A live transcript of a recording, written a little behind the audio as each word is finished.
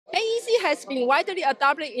has been widely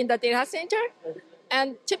adopted in the data center,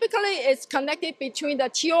 and typically it's connected between the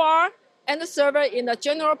TOR and the server in the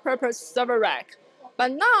general purpose server rack.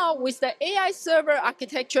 But now with the AI server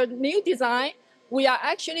architecture new design, we are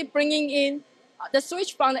actually bringing in the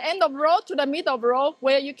switch from the end of row to the middle of row,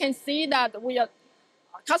 where you can see that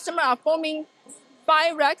customers are forming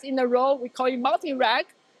 5 racks in a row. We call it multi-rack.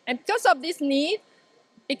 And because of this need,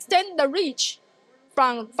 extend the reach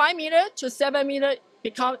from 5 meter to 7 meter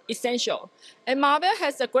become essential. And Marvell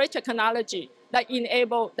has a great technology that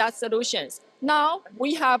enable that solutions. Now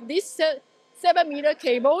we have these 7 meter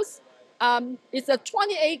cables. It's a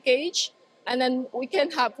 28 gauge, and then we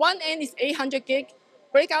can have one end is 800 gig,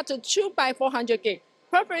 break out to 2 by 400 gig.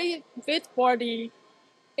 Perfectly fit for the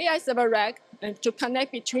AI server rack and to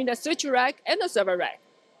connect between the switch rack and the server rack.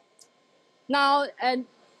 Now, and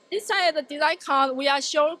inside the design con, we are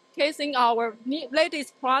showcasing our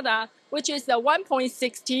latest product, which is the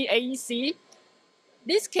 1.6T AEC.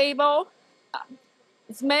 This cable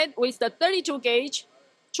is made with the 32 gauge,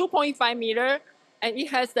 2.5 meter, and it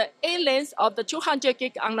has the A length of the 200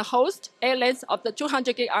 gig on the host, A length of the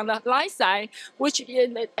 200 gig on the line side, which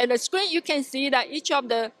at the screen you can see that each of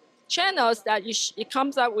the channels that it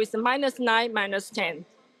comes up with -9, -10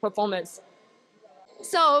 performance.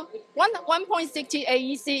 So 1.6T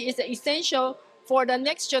AEC is essential for the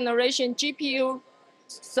next generation GPU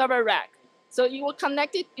server rack. So you will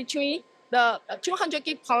connect it between the 200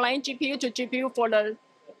 gig per lane GPU to GPU for the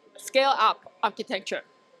scale up architecture.